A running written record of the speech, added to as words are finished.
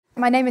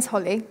My name is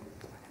Holly.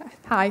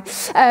 Hi.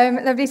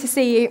 Lovely to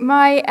see you.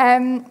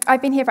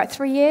 I've been here about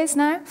 3 years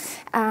now,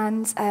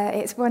 and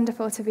it's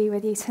wonderful to be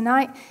with you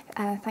tonight.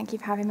 Thank you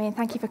for having me, and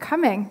thank you for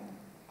coming.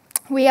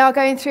 We are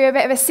going through a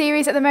bit of a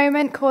series at the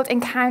moment called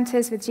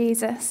Encounters with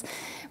Jesus.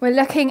 We're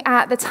looking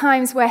at the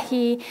times where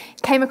he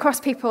came across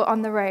people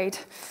on the road,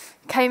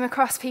 came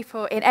across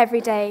people in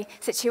everyday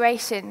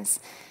situations,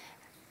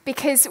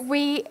 because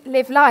we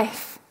live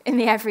life in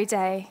the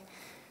everyday.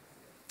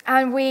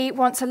 And we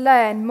want to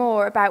learn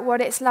more about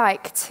what it's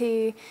like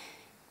to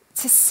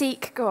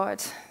seek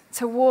God,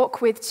 to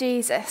walk with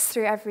Jesus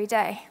through every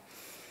day.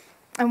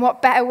 And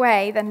what better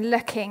way than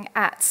looking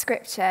at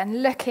Scripture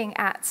and looking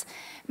at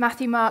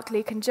Matthew, Mark,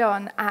 Luke, and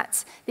John,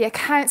 at the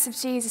accounts of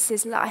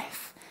Jesus'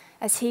 life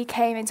as he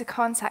came into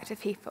contact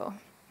with people.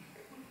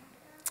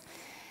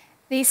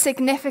 These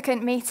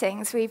significant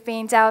meetings we've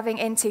been delving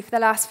into for the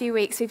last few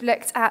weeks, we've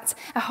looked at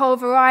a whole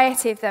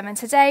variety of them, and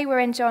today we're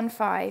in John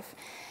 5.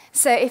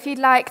 So if you'd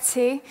like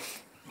to,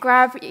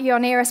 grab your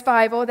nearest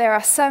Bible. There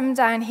are some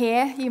down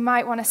here. You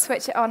might want to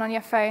switch it on your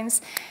phones.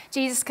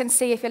 Jesus can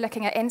see if you're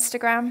looking at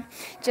Instagram,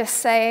 just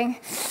saying.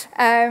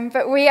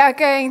 But we are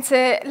going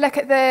to look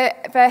at the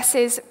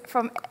verses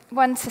from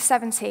 1 to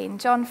 17,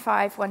 John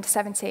 5, 1 to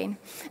 17.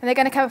 And they're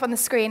going to come up on the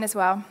screen as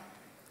well.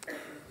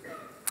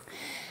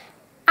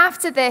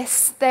 After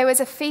this, there was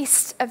a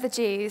feast of the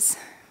Jews,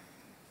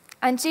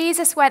 and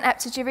Jesus went up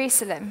to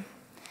Jerusalem.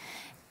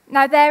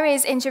 Now there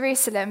is in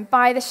Jerusalem,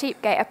 by the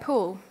sheep gate, a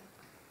pool,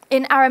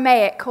 in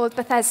Aramaic called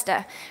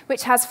Bethsaida,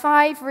 which has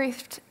 5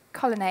 roofed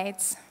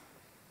colonnades.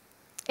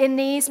 In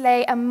these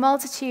lay a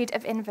multitude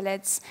of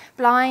invalids,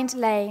 blind,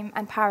 lame,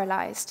 and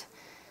paralyzed.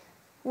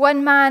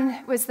 One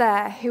man was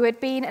there who had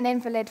been an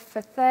invalid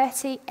for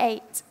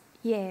 38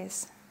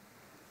 years.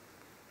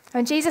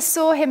 When Jesus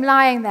saw him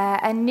lying there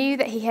and knew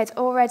that he had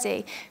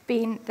already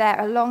been there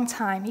a long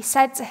time, he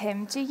said to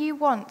him, "Do you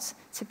want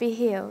to be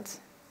healed?"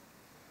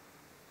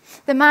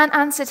 The man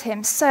answered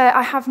him, "Sir,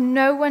 I have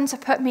no one to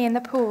put me in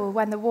the pool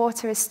when the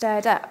water is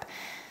stirred up.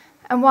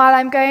 And while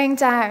I'm going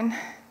down,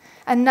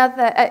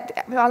 another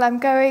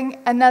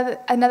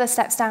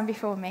steps down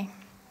before me."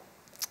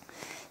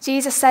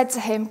 Jesus said to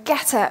him,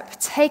 "Get up,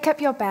 take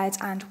up your bed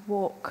and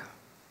walk."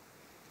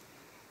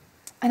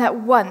 And at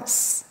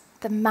once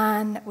the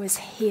man was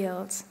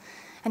healed,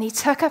 and he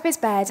took up his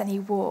bed and he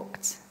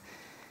walked.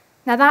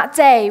 Now that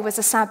day was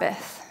a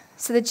Sabbath,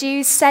 so the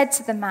Jews said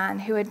to the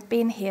man who had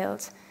been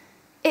healed,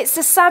 "It's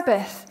the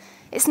Sabbath.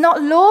 It's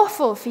not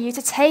lawful for you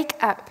to take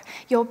up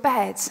your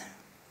bed."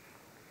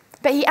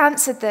 But he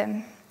answered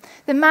them,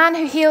 "The man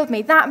who healed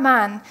me, that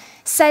man,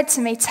 said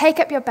to me, 'Take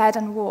up your bed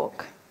and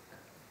walk.'"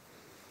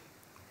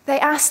 They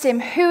asked him,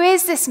 "Who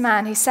is this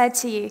man who said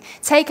to you,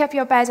 'Take up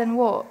your bed and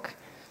walk'?"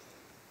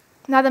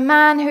 Now the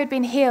man who had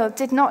been healed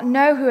did not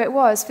know who it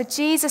was, for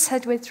Jesus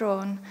had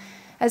withdrawn,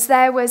 as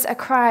there was a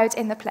crowd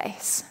in the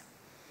place.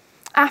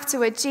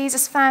 Afterward,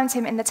 Jesus found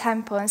him in the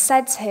temple and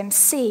said to him,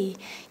 "See,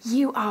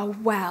 you are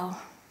well.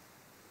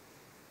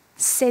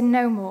 Sin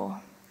no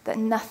more, that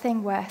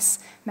nothing worse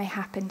may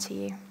happen to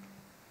you."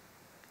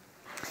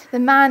 The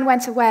man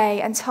went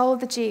away and told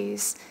the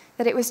Jews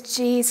that it was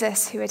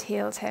Jesus who had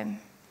healed him.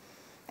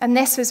 And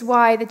this was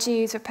why the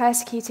Jews were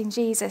persecuting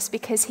Jesus,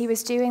 because he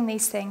was doing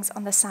these things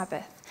on the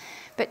Sabbath.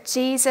 But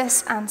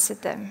Jesus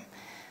answered them,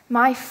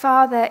 "My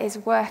Father is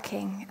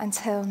working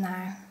until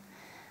now,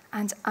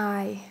 and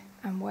I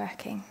am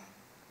working."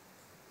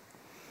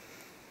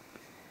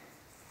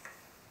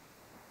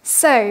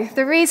 So,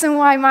 the reason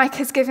why Mike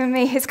has given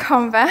me his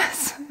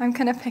Converse, I'm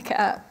going to pick it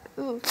up.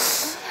 Ooh.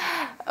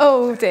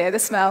 Oh dear, the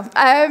smell.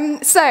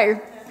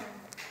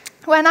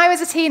 When I was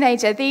a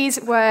teenager,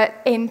 these were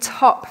in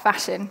top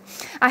fashion.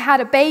 I had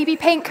a baby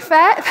pink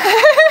fit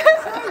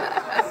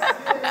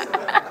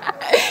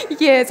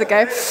years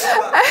ago.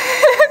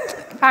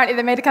 Apparently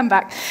they made a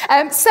comeback.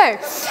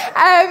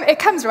 It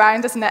comes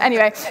around, doesn't it?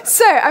 Anyway,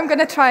 so I'm going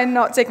to try and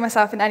not dig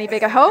myself in any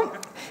bigger hole.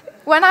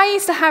 When I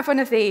used to have one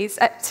of these,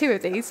 2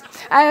 of these,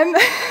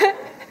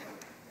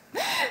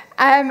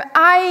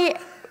 I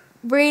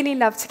really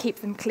love to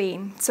keep them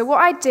clean. So what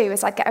I'd do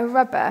is I'd get a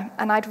rubber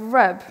and I'd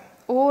rub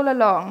all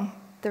along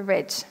the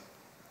ridge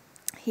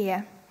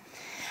here.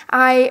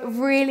 I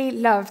really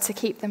love to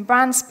keep them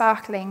brand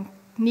sparkling,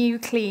 new,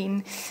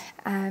 clean,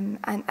 and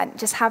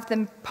just have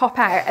them pop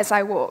out as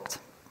I walked.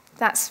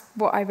 That's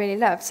what I really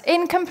loved.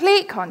 In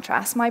complete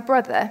contrast, my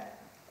brother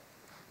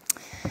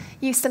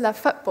used to love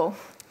football.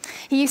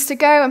 He used to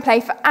go and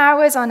play for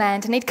hours on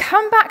end, and he'd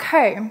come back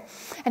home,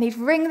 and he'd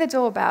ring the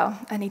doorbell,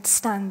 and he'd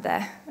stand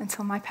there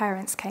until my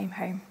parents came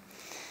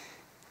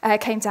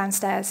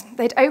downstairs.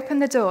 They'd open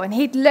the door, and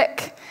he'd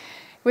look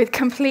with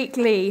complete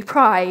glee,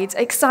 pride,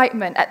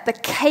 excitement at the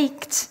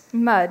caked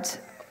mud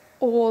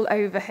all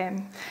over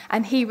him,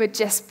 and he would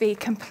just be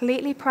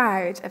completely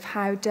proud of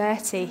how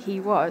dirty he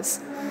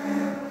was.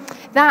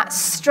 That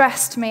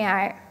stressed me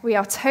out. We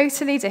are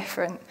totally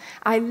different.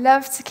 I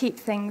love to keep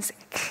things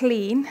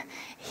clean.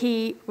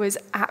 He was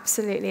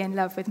absolutely in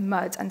love with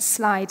mud and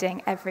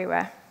sliding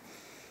everywhere.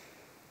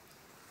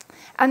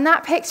 And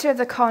that picture of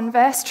the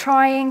converse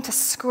trying to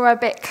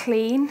scrub it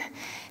clean,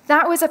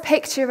 that was a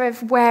picture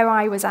of where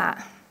I was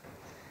at.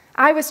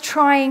 I was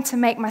trying to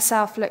make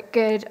myself look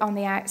good on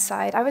the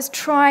outside. I was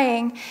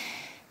trying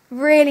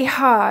really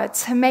hard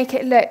to make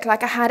it look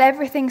like I had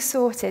everything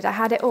sorted. I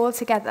had it all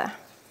together.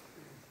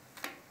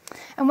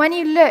 And when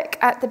you look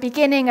at the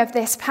beginning of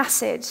this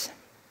passage,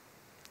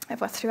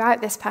 well,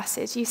 throughout this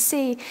passage, you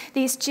see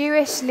these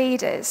Jewish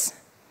leaders.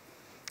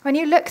 When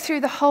you look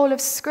through the whole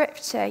of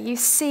Scripture, you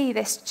see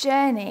this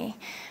journey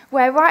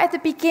where right at the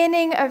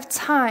beginning of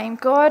time,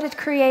 God had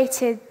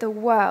created the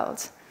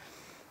world,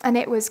 and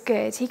it was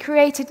good. He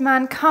created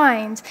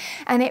mankind,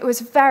 and it was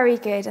very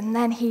good. And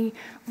then he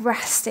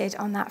rested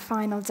on that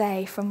final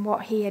day from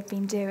what he had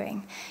been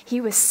doing. He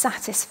was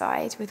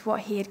satisfied with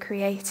what he had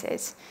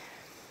created.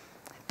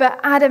 But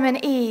Adam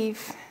and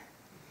Eve,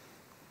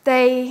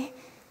 they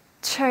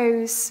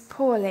chose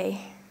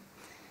poorly.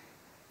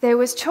 There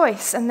was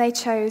choice, and they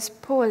chose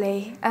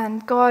poorly,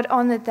 and God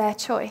honored their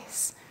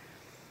choice.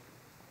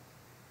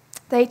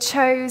 They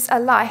chose a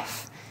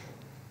life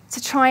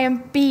to try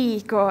and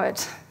be God.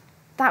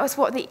 That was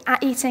what the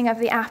eating of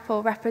the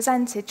apple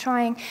represented,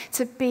 trying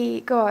to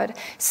be God.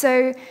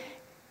 So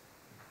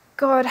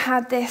God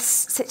had this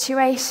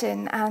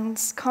situation,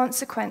 and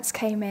consequence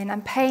came in,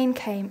 and pain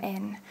came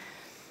in.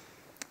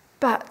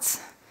 But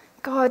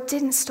God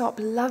didn't stop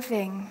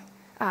loving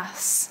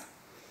us.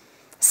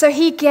 So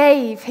he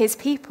gave his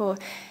people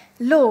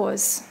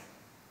laws,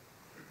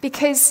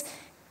 because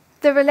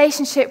the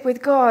relationship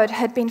with God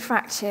had been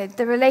fractured.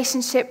 The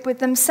relationship with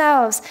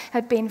themselves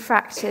had been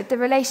fractured. The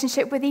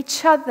relationship with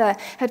each other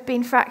had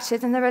been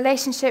fractured. And the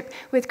relationship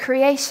with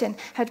creation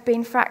had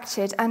been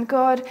fractured. And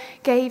God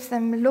gave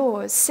them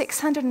laws,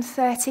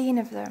 613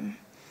 of them,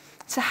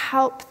 to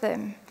help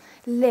them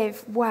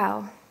live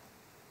well.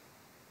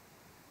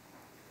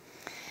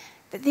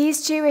 But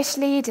these Jewish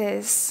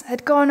leaders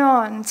had gone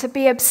on to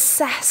be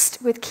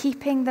obsessed with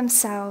keeping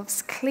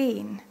themselves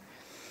clean.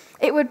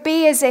 It would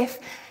be as if,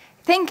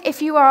 think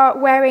if you are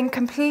wearing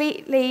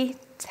completely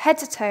head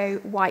to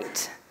toe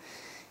white.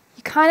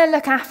 You kind of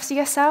look after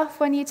yourself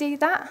when you do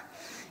that.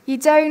 You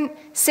don't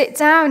sit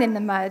down in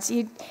the mud.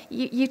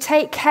 You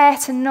take care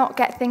to not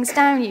get things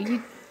down you.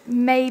 You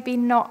maybe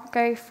not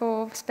go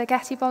for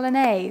spaghetti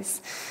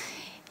bolognese.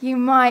 You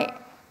might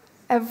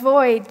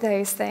avoid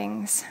those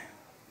things.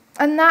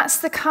 And that's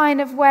the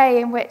kind of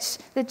way in which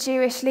the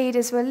Jewish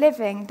leaders were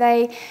living.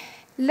 They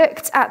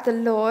looked at the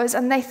laws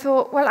and they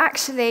thought, well,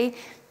 actually,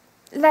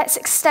 let's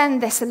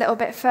extend this a little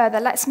bit further.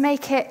 Let's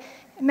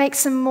make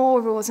some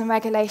more rules and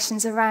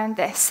regulations around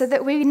this so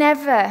that we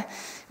never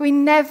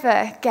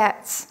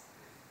get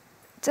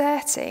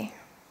dirty.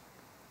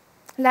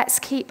 Let's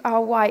keep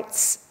our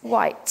whites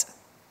white.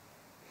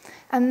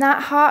 And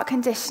that heart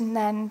condition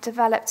then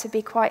developed to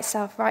be quite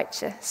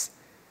self-righteous.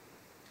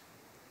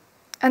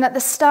 And at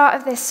the start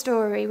of this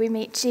story, we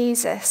meet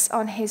Jesus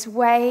on his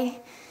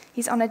way.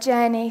 He's on a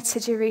journey to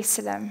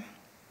Jerusalem,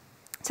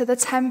 to the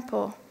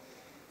temple,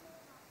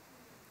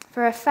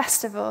 for a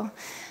festival.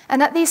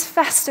 And at these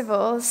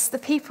festivals, the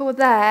people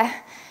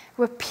there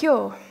were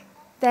pure.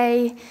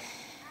 They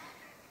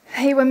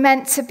were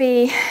meant to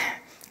be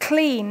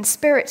clean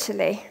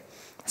spiritually.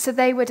 So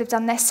they would have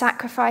done their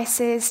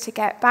sacrifices to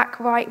get back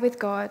right with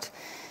God.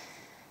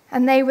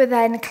 And they were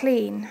then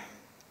clean.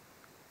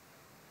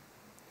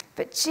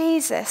 But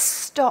Jesus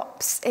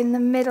stops in the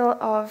middle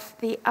of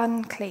the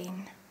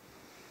unclean.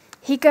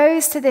 He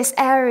goes to this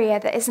area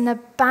that is an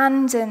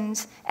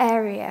abandoned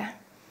area.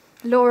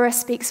 Laura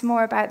spoke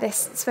more about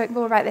this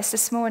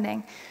this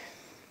morning.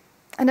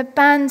 An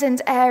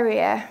abandoned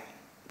area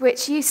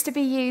which used to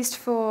be used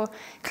for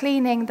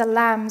cleaning the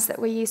lambs that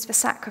were used for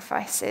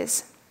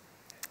sacrifices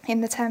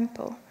in the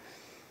temple.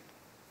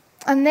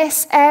 And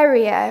this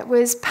area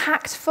was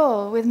packed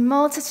full with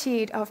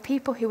multitude of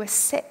people who were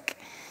sick.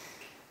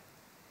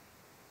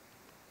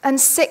 And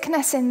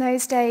sickness in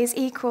those days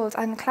equaled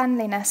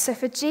uncleanliness. So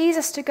for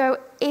Jesus to go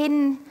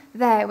in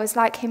there was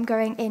like him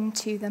going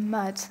into the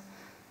mud.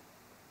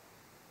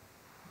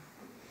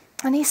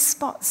 And he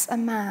spots a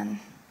man.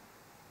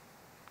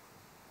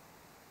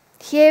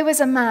 Here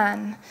was a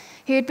man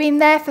who had been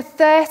there for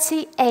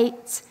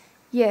 38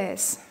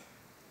 years.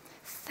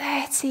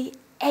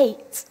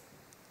 38.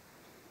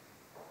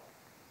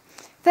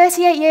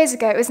 38 years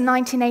ago, it was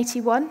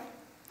 1981.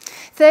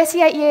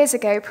 38 years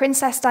ago,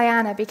 Princess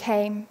Diana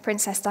became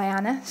Princess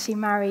Diana. She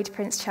married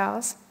Prince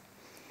Charles.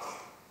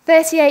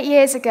 38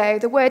 years ago,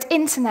 the word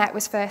internet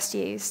was first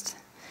used.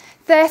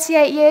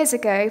 38 years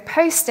ago,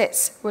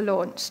 Post-its were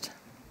launched.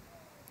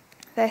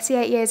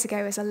 38 years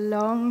ago is a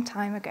long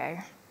time ago.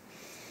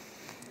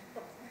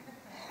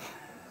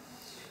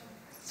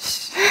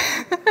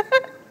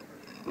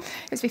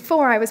 It was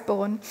before I was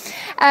born.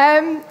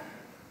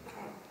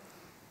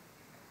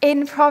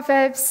 In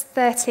Proverbs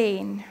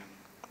 13,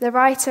 the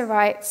writer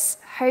writes,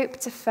 "Hope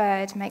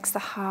deferred makes the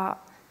heart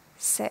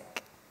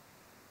sick."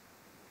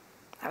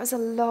 That was a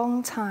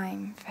long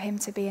time for him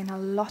to be in a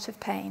lot of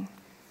pain.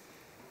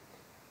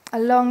 A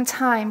long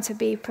time to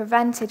be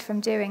prevented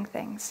from doing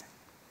things.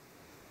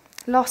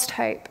 Lost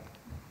hope.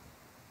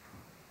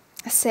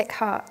 a sick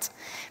heart.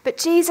 But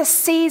Jesus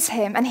sees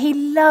him and he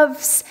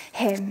loves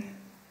him.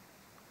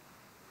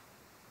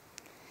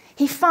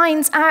 He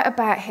finds out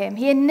about him.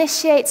 He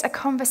initiates a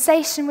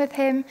conversation with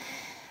him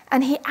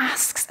and he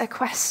asks a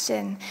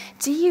question.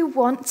 Do you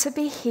want to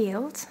be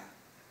healed?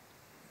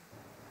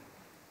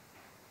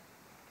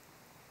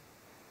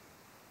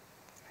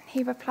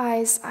 He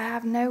replies, I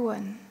have no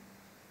one.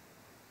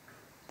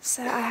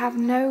 So I have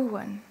no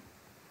one.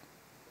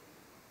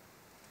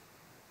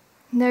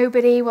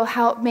 Nobody will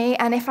help me,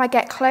 and if I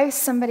get close,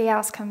 somebody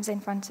else comes in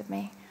front of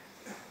me.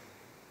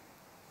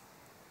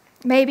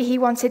 Maybe he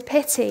wanted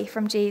pity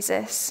from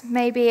Jesus.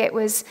 Maybe it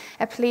was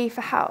a plea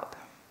for help.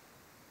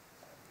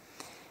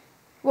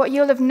 What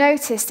you'll have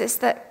noticed is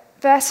that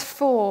verse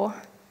 4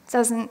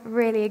 doesn't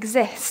really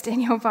exist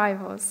in your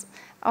Bibles.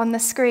 On the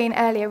screen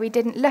earlier, we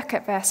didn't look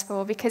at verse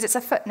 4 because it's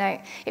a footnote.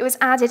 It was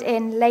added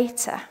in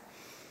later.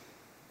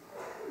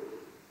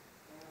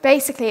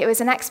 Basically, it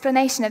was an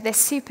explanation of this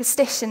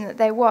superstition that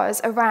there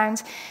was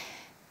around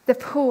the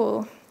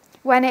pool.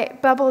 When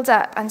it bubbled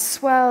up and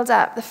swirled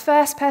up, the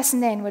first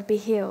person in would be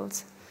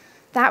healed.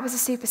 That was a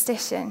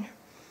superstition.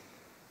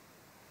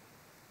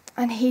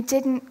 And he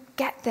didn't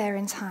get there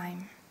in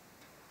time.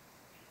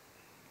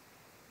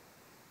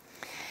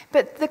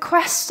 But the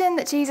question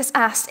that Jesus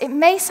asked, it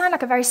may sound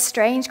like a very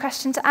strange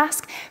question to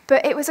ask,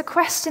 but it was a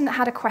question that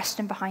had a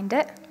question behind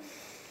it.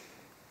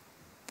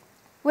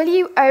 Will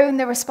you own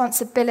the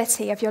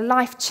responsibility of your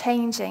life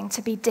changing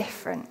to be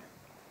different?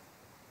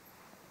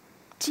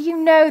 Do you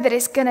know that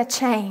it's going to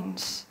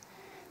change?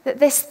 That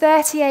this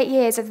 38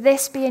 years of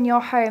this being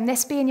your home,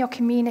 this being your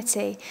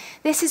community,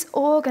 this is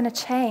all going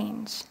to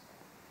change.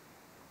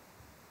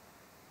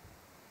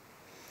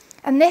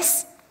 And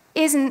this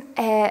isn't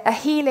a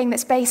healing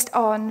that's based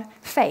on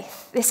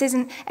faith. This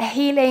isn't a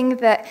healing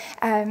that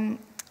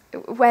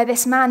where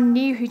this man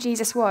knew who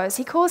Jesus was.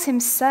 He calls him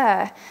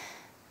Sir,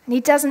 and he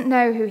doesn't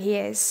know who he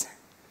is.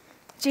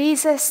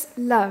 Jesus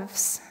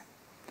loves.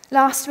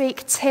 Last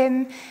week,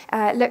 Tim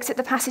looked at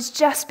the passage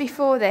just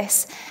before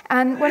this,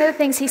 and one of the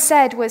things he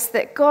said was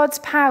that God's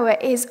power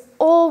is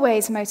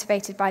always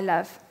motivated by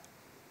love.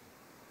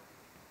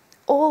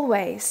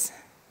 Always.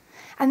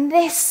 And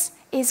this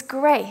is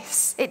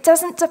grace. It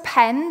doesn't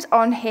depend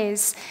on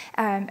his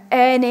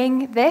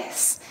earning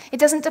this. It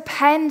doesn't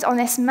depend on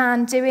this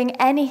man doing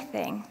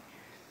anything.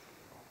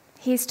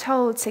 He's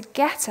told to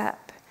get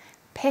up,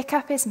 pick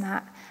up his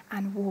mat,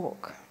 and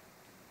walk.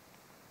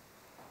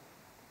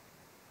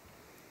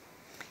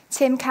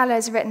 Tim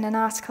Keller's written an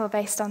article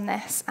based on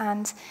this,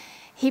 and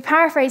he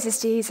paraphrases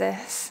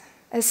Jesus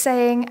as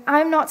saying,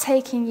 I'm not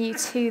taking you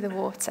to the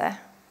water.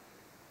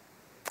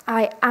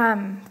 I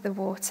am the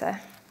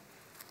water.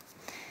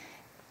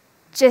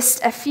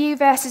 Just a few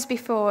verses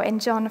before, in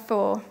John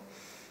 4,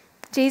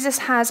 Jesus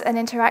has an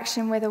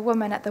interaction with a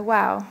woman at the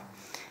well.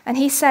 And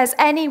he says,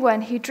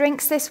 anyone who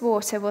drinks this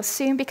water will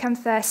soon become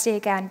thirsty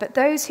again, but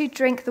those who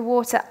drink the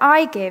water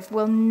I give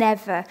will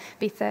never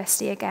be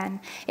thirsty again.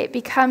 It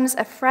becomes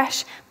a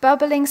fresh,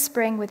 bubbling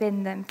spring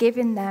within them,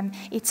 giving them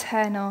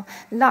eternal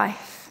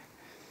life.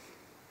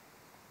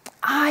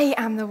 I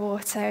am the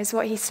water, is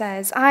what he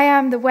says. I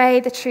am the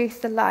way, the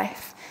truth, the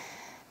life.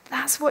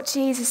 That's what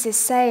Jesus is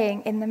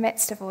saying in the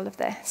midst of all of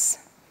this.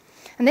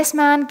 And this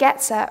man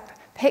gets up,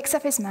 picks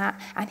up his mat,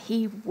 and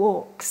he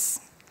walks.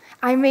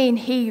 I mean,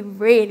 he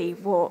really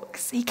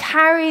walks. He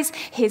carries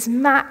his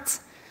mat,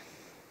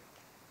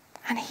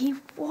 and he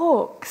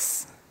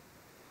walks.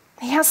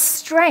 He has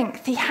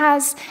strength. He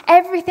has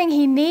everything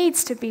he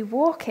needs to be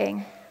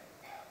walking.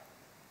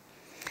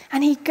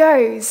 And he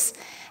goes,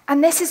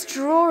 and this is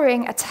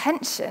drawing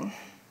attention.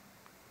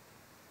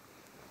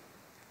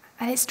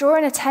 And it's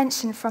drawing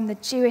attention from the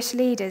Jewish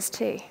leaders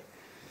too.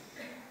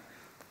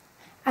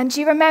 And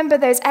do you remember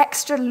those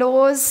extra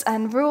laws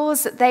and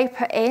rules that they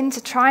put in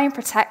to try and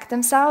protect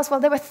themselves? Well,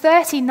 there were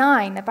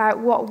 39 about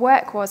what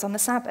work was on the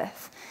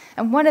Sabbath,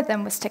 and one of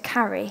them was to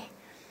carry.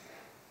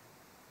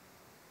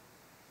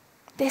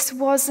 This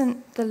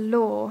wasn't the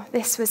law,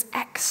 this was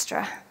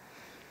extra.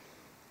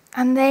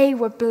 And they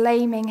were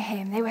blaming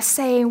him. They were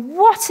saying,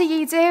 what are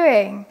you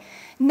doing?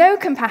 No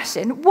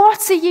compassion.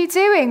 What are you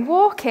doing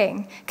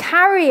walking,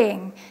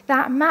 carrying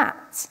that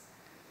mat?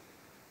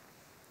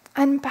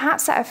 And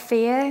perhaps out of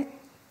fear,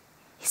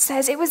 he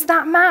says, it was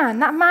that man.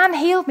 That man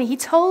healed me. He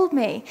told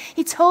me.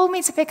 He told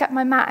me to pick up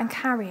my mat and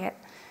carry it.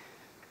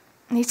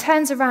 And he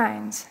turns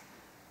around,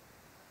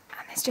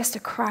 and there's just a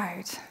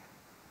crowd.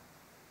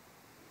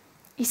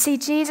 You see,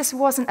 Jesus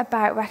wasn't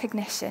about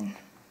recognition.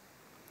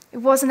 It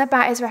wasn't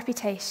about his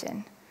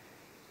reputation.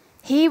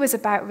 He was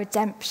about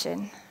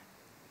redemption.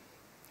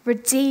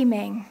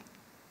 Redeeming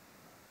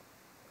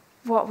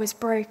what was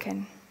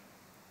broken,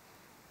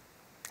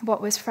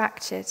 what was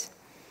fractured.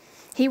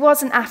 He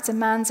wasn't after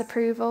man's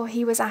approval,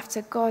 he was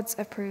after God's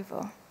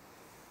approval.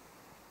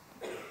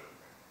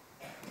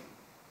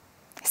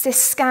 It's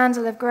this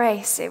scandal of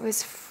grace, it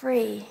was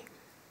free.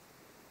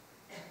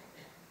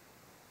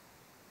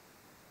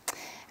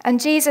 And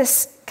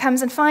Jesus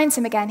comes and finds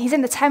him again. He's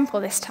in the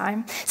temple this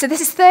time. So this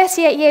is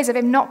 38 years of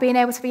him not being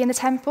able to be in the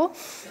temple,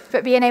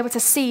 but being able to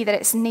see that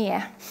it's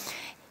near.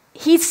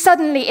 He's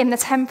suddenly in the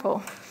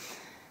temple.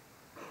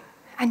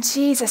 And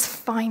Jesus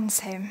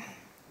finds him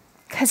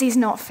because he's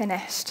not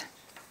finished.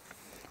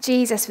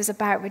 Jesus was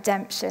about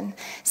redemption.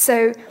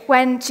 So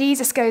when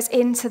Jesus goes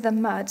into the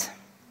mud,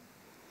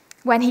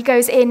 when he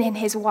goes in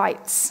his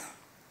whites,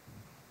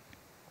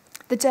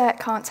 the dirt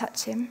can't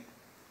touch him.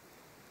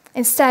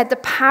 Instead, the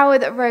power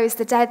that rose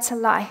the dead to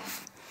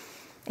life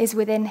is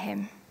within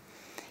him.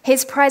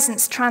 His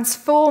presence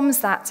transforms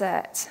that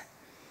dirt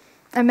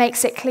and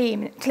makes it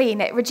clean.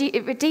 It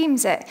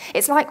redeems it.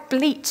 It's like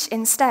bleach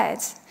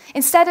instead.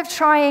 Instead of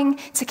trying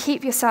to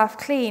keep yourself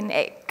clean,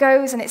 it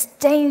goes and it's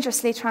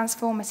dangerously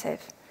transformative.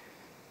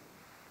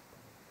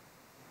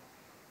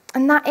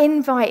 And that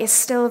invite is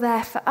still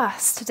there for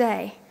us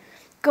today.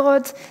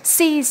 God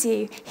sees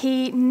you.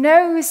 He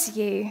knows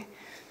you.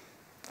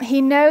 He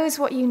knows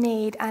what you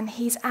need, and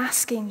he's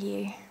asking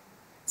you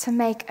to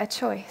make a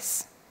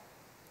choice.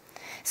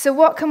 So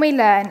what can we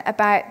learn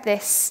about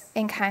this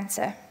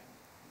encounter?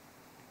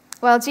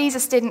 Well,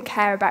 Jesus didn't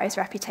care about his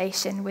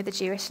reputation with the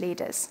Jewish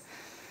leaders.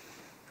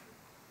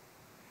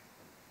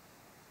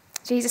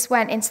 Jesus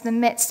went into the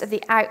midst of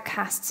the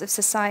outcasts of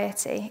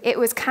society. It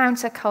was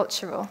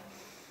countercultural.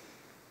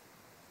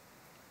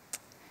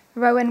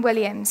 Rowan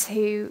Williams,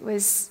 who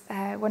was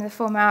one of the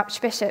former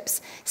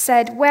archbishops,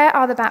 said, "Where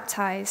are the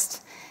baptized?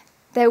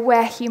 They're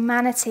where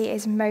humanity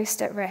is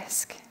most at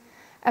risk,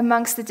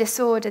 amongst the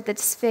disordered, the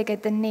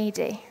disfigured, the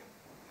needy."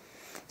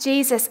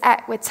 Jesus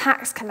ate with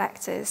tax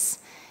collectors.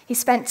 He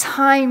spent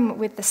time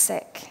with the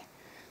sick.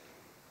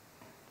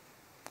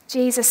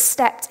 Jesus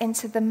stepped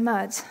into the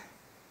mud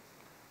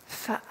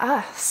for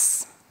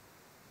us.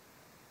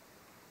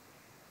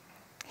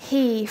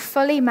 He,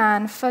 fully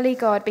man, fully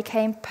God,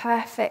 became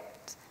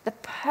perfect, the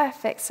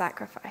perfect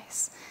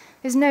sacrifice.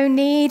 There's no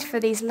need for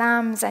these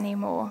lambs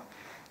anymore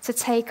to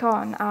take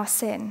on our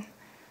sin.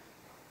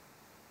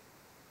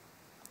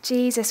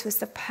 Jesus was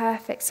the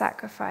perfect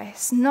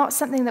sacrifice, not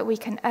something that we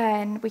can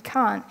earn. We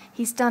can't.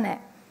 He's done it.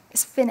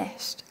 It's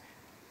finished.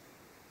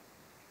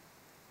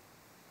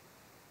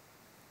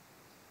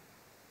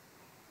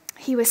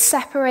 He was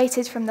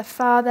separated from the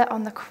Father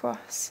on the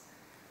cross.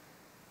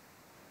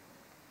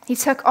 He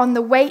took on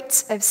the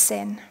weight of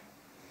sin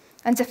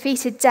and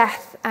defeated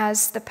death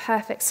as the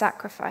perfect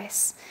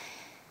sacrifice.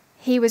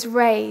 He was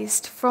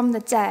raised from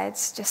the dead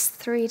just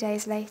 3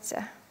 days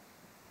later.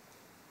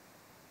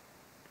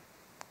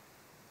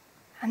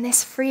 And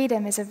this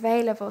freedom is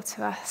available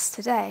to us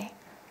today.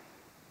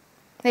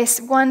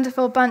 This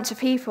wonderful bunch of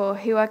people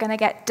who are going to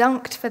get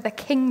dunked for the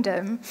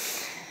kingdom,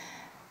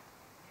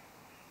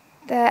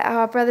 they're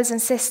our brothers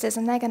and sisters,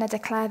 and they're going to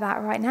declare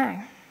that right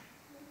now.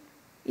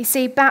 You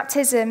see,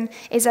 baptism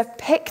is a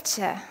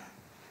picture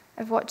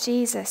of what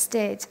Jesus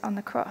did on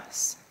the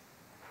cross.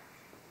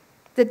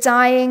 The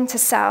dying to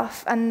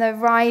self and the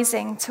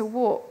rising to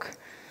walk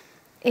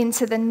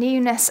into the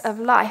newness of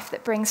life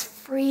that brings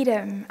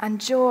freedom and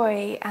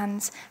joy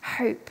and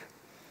hope.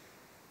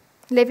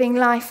 Living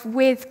life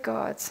with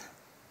God.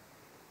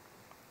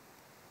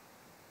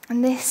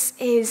 And this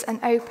is an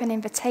open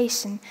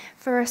invitation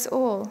for us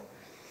all.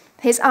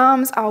 His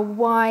arms are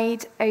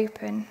wide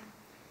open.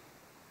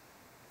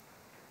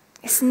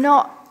 It's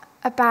not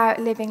about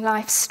living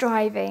life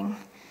striving,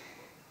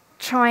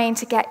 trying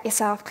to get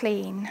yourself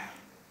clean.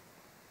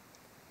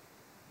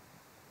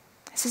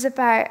 This is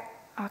about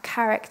our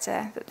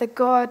character, that the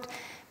God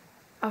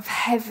of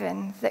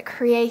heaven that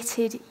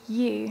created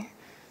you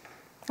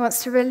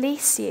wants to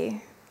release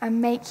you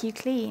and make you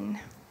clean.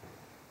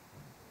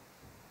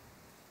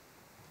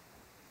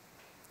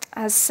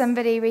 As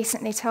somebody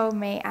recently told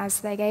me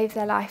as they gave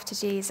their life to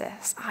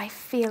Jesus, I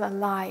feel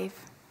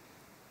alive.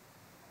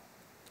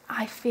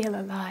 I feel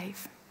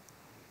alive.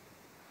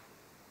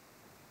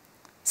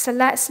 So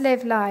let's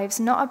live lives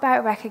not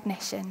about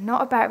recognition,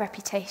 not about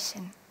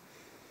reputation,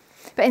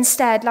 but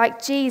instead,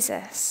 like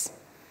Jesus,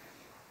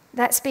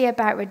 let's be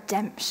about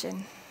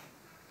redemption,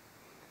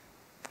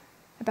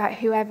 about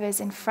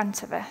whoever's in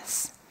front of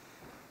us.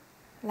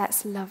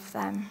 Let's love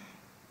them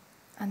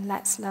and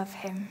let's love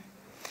him.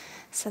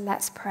 So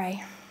let's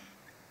pray.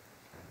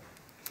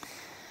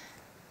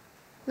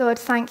 Lord,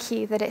 thank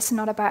you that it's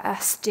not about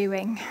us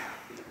doing,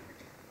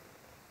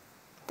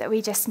 that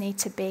we just need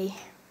to be.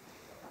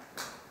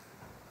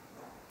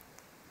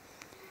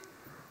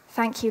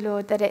 Thank you,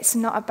 Lord, that it's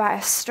not about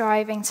us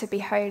striving to be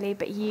holy,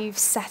 but you've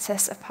set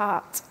us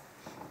apart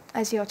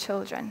as your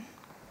children.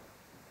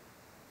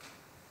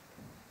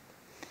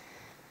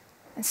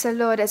 And so,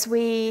 Lord, as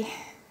we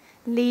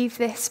leave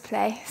this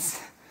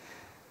place,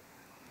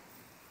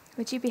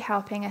 would you be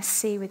helping us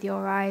see with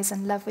your eyes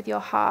and love with your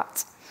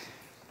heart,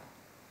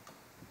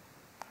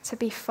 to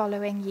be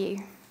following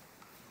you?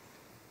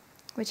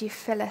 Would you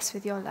fill us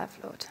with your love,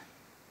 Lord?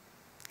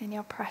 In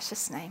your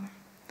precious name,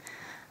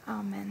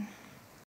 amen.